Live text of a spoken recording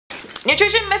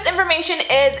Nutrition misinformation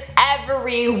is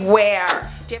everywhere.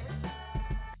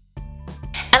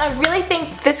 And I really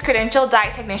think this credential,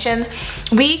 diet technicians,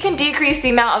 we can decrease the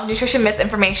amount of nutrition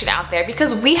misinformation out there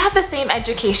because we have the same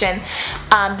education,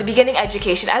 the beginning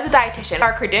education as a dietitian.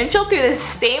 Our credential through the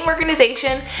same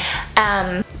organization,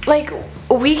 like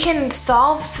we can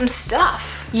solve some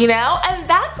stuff, you know? And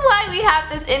that's why we have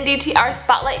this NDTR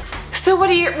spotlight. So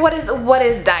what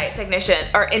is diet technician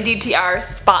or NDTR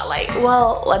spotlight?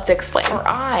 Well, let's explain. Or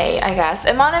I guess,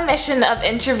 am on a mission of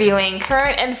interviewing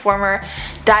current and former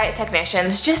diet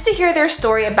technicians just to hear their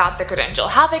story about the credential,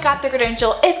 how they got the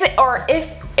credential, if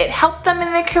it helped them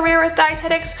in their career with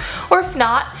dietetics, or if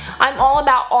not. I'm all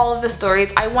about all of the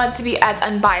stories. I want to be as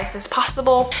unbiased as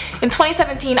possible. In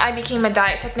 2017, I became a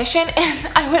diet technician and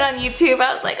I went on YouTube.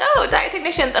 I was like, oh, diet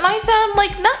technicians, and I found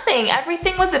like nothing.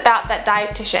 Everything was about that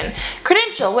dietitian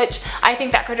credential, which I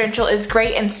think that credential is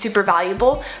great and super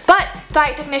valuable, but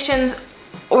diet technicians,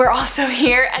 we're also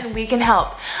here and we can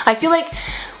help. I feel like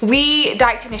we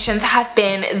diet technicians have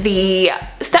been the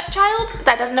stepchild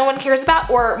that no one cares about,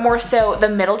 or more so the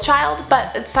middle child,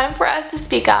 but it's time for us to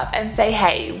speak up and say,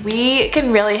 hey, we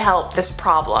can really help this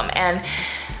problem. And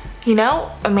you know,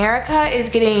 America is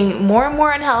getting more and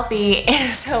more unhealthy,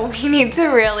 and so we need to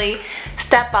really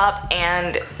step up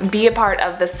and be a part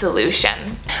of the solution.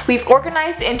 We've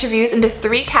organized the interviews into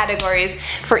 3 categories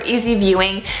for easy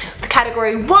viewing.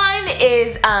 Category 1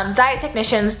 is diet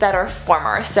technicians that are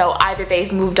former, so either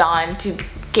they've moved on to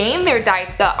gain their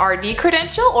RD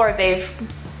credential or they've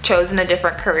chosen a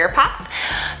different career path.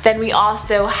 Then we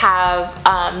also have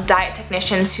diet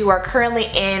technicians who are currently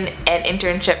in an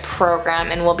internship program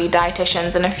and will be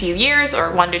dietitians in a few years,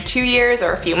 or 1 to 2 years,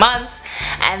 or a few months.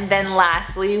 And then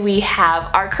lastly, we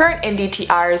have our current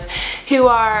NDTRs who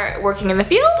are working in the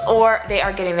field, or they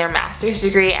are getting their master's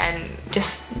degree and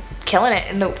just killing it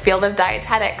in the field of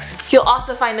dietetics. You'll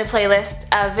also find a playlist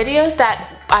of videos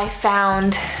that I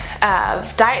found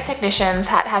diet technicians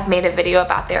have made a video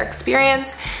about their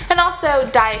experience, and also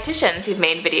dietitians who've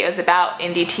made videos about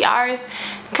NDTRs,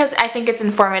 because I think it's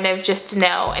informative just to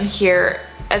know and hear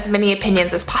as many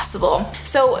opinions as possible.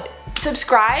 So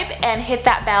subscribe and hit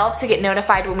that bell to get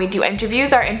notified when we do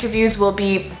interviews. Our interviews will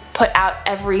be put out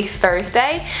every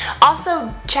Thursday.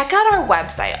 Also, check out our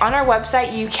website. On our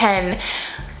website you can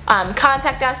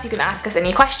contact us, you can ask us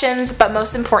any questions, but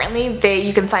most importantly,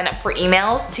 you can sign up for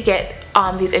emails to get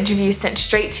these interviews sent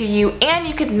straight to you, and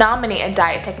you can nominate a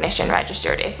diet technician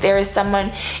registered. If there is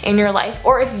someone in your life,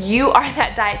 or if you are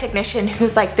that diet technician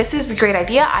who's like, this is a great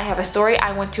idea, I have a story,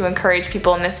 I want to encourage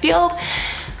people in this field,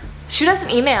 shoot us an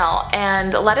email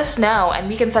and let us know, and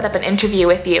we can set up an interview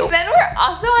with you. Then we're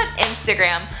also on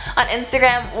Instagram. On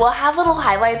Instagram, we'll have little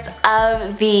highlights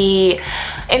of the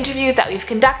interviews that we've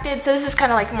conducted. So this is kind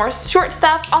of like more short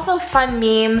stuff, also fun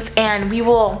memes, and we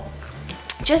will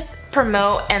just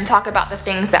promote and talk about the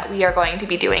things that we are going to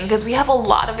be doing, because we have a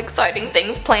lot of exciting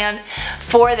things planned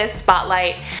for this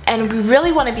spotlight, and we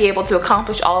really want to be able to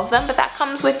accomplish all of them, but that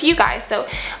comes with you guys. So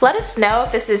let us know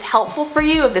if this is helpful for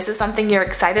you, if this is something you're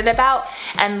excited about,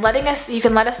 and you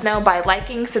can let us know by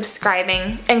liking,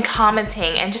 subscribing, and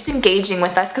commenting, and just engaging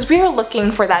with us, because we are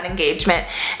looking for that engagement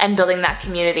and building that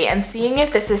community and seeing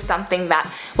if this is something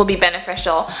that will be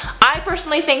beneficial. I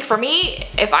personally think for me,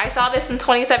 if I saw this in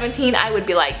 2017, I would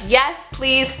be like, yes,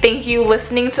 please, thank you,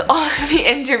 listening to all of the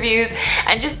interviews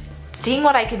and just seeing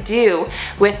what I could do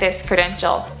with this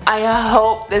credential. I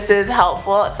hope this is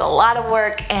helpful. It's a lot of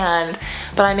work,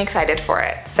 but I'm excited for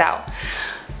it. So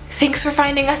thanks for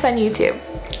finding us on YouTube.